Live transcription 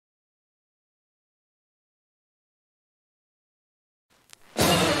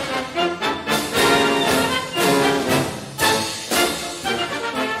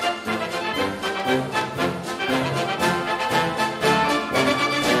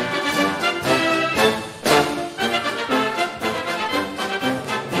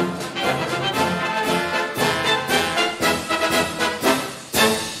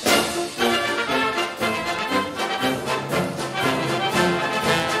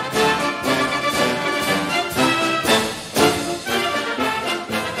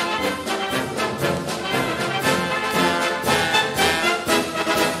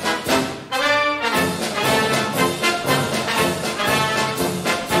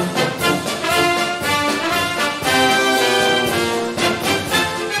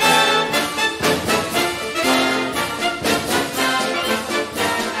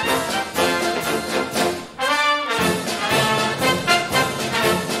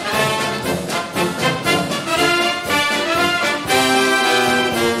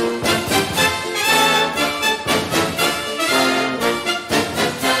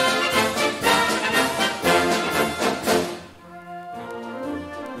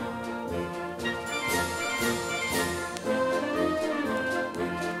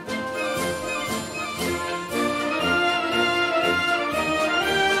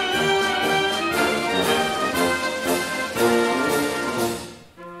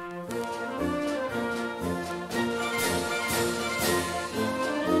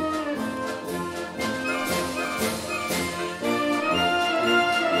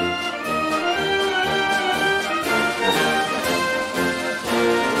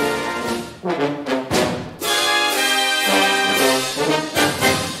I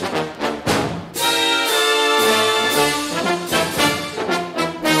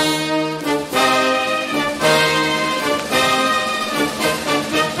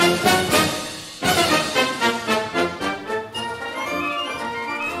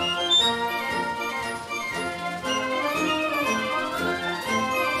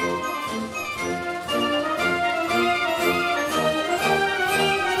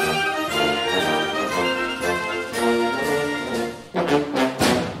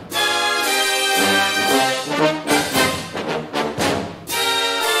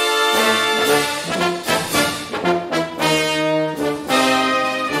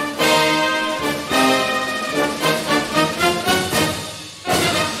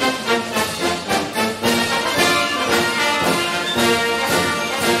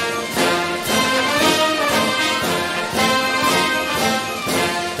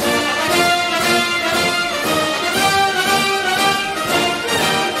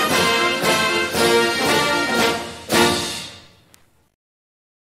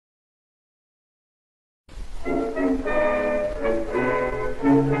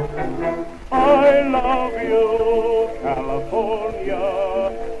love you,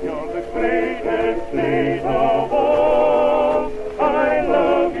 California, you're the greatest place of all. I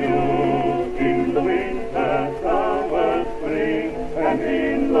love you in the winter, summer, spring, and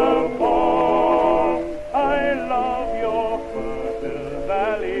in the fall. I love your fertile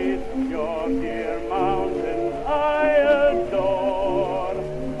valleys, your dear mountains I adore.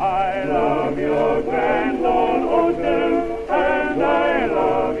 I love your grand old ocean, and I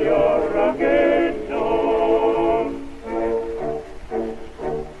love your rugged shore.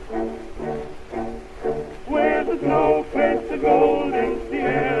 Where the snow frets the golden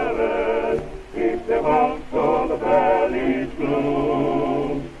Sierras, if there was all the valleys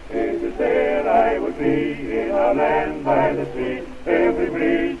gloom, it is there I would be, in a land by the sea, every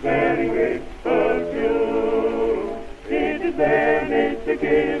breeze bearing rich perfume. It is there nature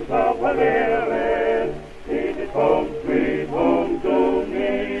gives of her rarest, it is home, sweet home to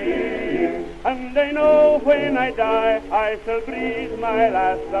me. And I know when I die, I shall breathe my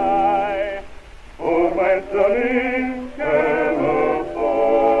last sigh for my sunny California.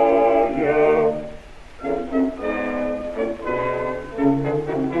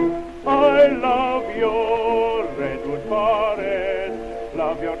 I love your redwood forest,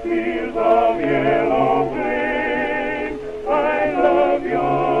 love your fields of yellow flame. I love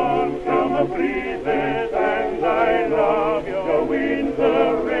your summer breezes, and I love your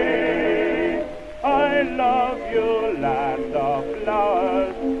winter rain. I love you, land of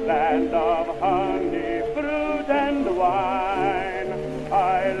flowers, land of honey, fruit and wine.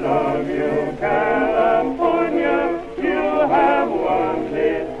 I love you, California, you have won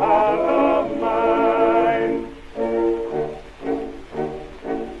this heart of mine.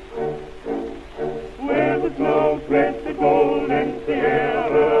 Where the snow frets the golden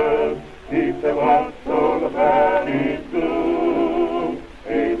Sierras, deep there was all the valleys gloom,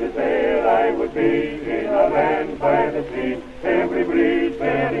 it is there I would be, in a land by the sea, every breeze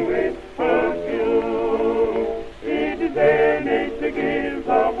bearing rich perfume. It is there nature gives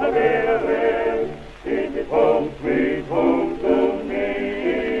of her rarest, it is home, sweet home to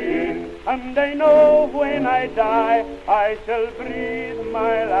me. And I know when I die, I shall breathe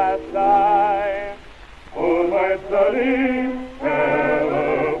my last sigh for my sunny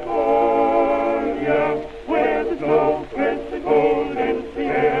California, where the snow frets the golden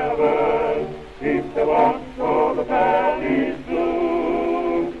Sierras, if there was all the valleys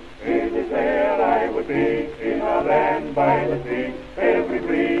gloom, it is there I would be, in a land by the sea, every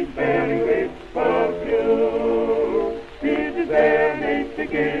breeze bearing rich perfume. It is there nature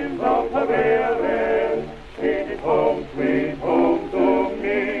gives of her rarest, it is home, sweet home to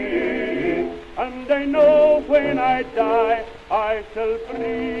me. And I know when I die, I shall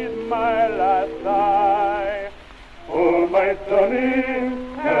breathe my last sigh for my sunny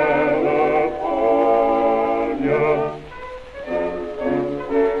California.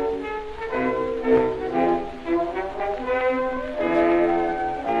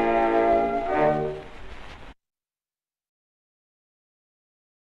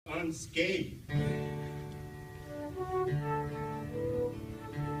 Unscathed.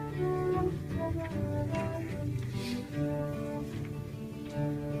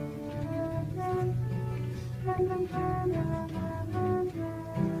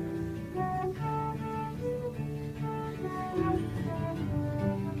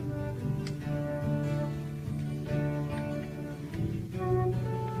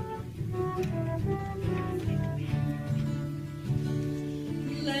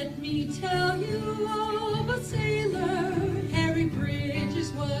 Let Let me tell you of a sailor, Harry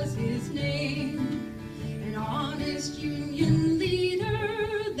Bridges was his name, an honest Union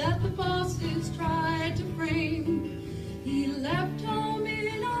leader that the bosses tried to frame. He left home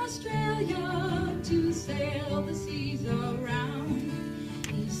in Australia to sail the seas around.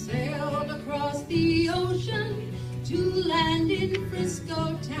 He sailed across the ocean to land in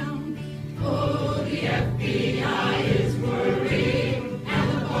Frisco town. Oh, the FBI is worried,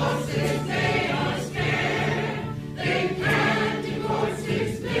 and the bosses, they are scared. They can't deport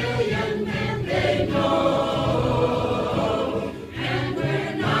 6 million men, they know. And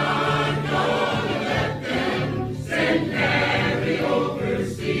we're not gonna let them send Harry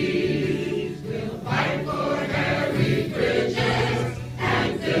overseas. We'll fight for Harry Bridges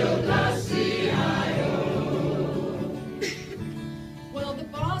and build a CIO. Well, the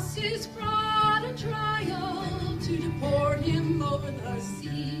bosses brought a trial to deport him over the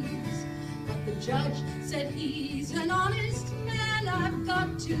seas, but the judge said he's an honest man, I've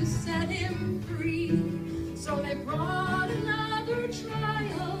got to set him free. So they brought another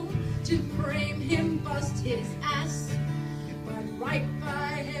trial to frame him, bust his ass. But right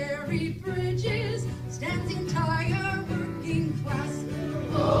by Harry Bridges stands the entire working class.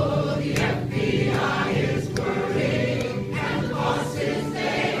 Oh, the FBI is worried, and the bosses,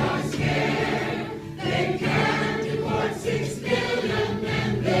 they are scared. They can't deport 6 million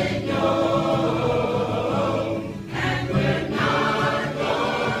men, they know. And we're not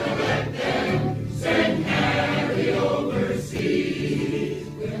gonna let them send Harry overseas.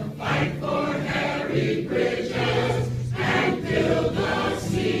 We'll fight for Harry Bridges and build a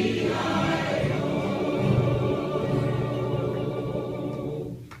CIO.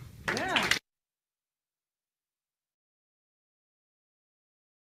 Yeah.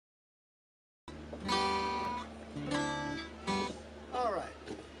 All right.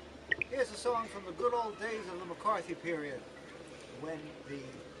 Here's a song from the good old days of the McCarthy period, when the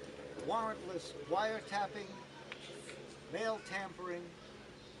warrantless wiretapping, mail tampering,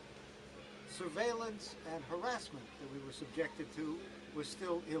 surveillance, and harassment that we were subjected to was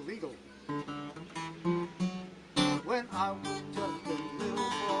still illegal. When I was just a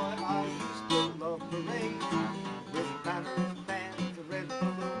little boy, I used to love parades with banners, bands, and red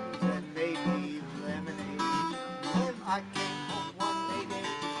balloons that made me lemonade. When I came home one May day,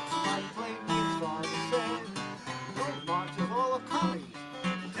 my plain-Jane's father said, "Those marches all are commies.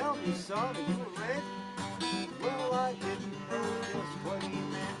 Tell me, son, are you a red?" Well, I didn't know just what he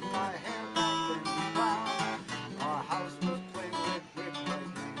meant. My hair back then was brown. Our house was plain red brick like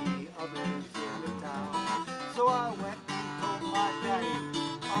many others in the town. So I went and told my daddy,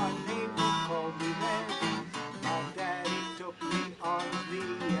 our neighbor called me red. My daddy took me on his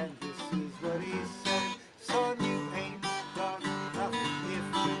knee, and this is what he said: "Son, you ain't done nothing if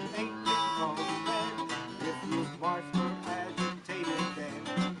you ain't been called red. If you marched or agitated, then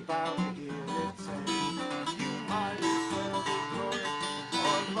you're bound to hear it said. You might as well ignore it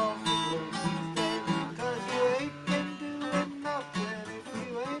or love the word instead, 'cause you ain't been doing nothing if you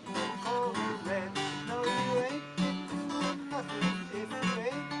ain't been called red. No, you ain't been doing nothing if you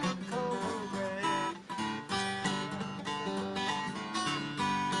ain't been called red."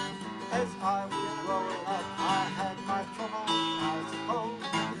 As I was growing up, I had my troubles, I suppose,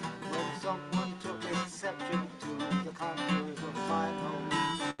 when someone took exception to the contours of my nose,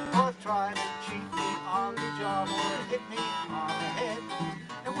 or tried to cheat me on the job, or hit me on the head.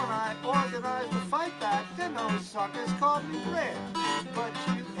 And when I organized to fight back, then those suckers called me red. But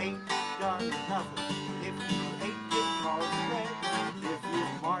you ain't done nothing if you ain't been called red. If you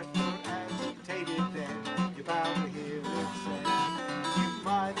marched or agitated, then you're bound to hear it said. You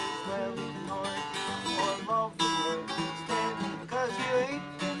might as well ignore it or love the word instead, 'cause you ain't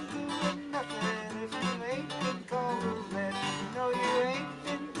been doing nothing if you ain't been called red. No, you ain't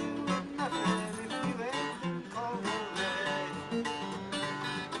been doing nothing if you ain't been called red.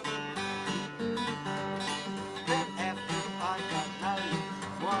 Then after I got married,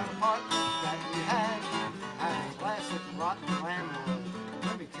 one apartment that we had a classic rotten landlord.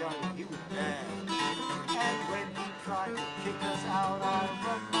 Let me tell you, he was bad. And when he tried to kick us out, I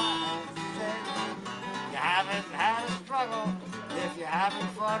rubbed my hands and said, "You haven't had a struggle if you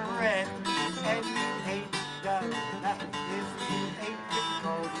haven't fought red. And you ain't done nothing if you ain't been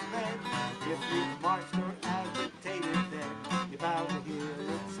called red. If you marched or agitated, then you're bound to hear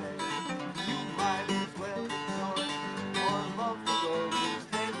it said. You might as well ignore it or love the word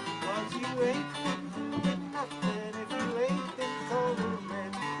instead, 'cause you ain't been doing nothing if you ain't been called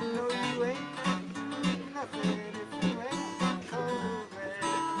red. No, you ain't been doing nothing if you ain't been called red."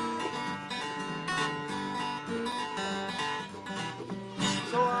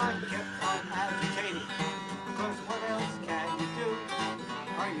 So I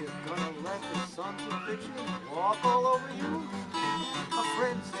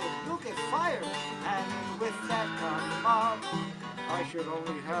should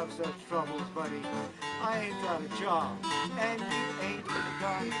only have such troubles, buddy. I ain't got a job, and you ain't got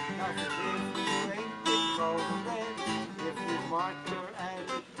nothing. If you ain't been called red, if you marked or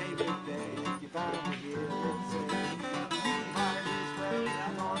agitated, then you're bound to hear it say.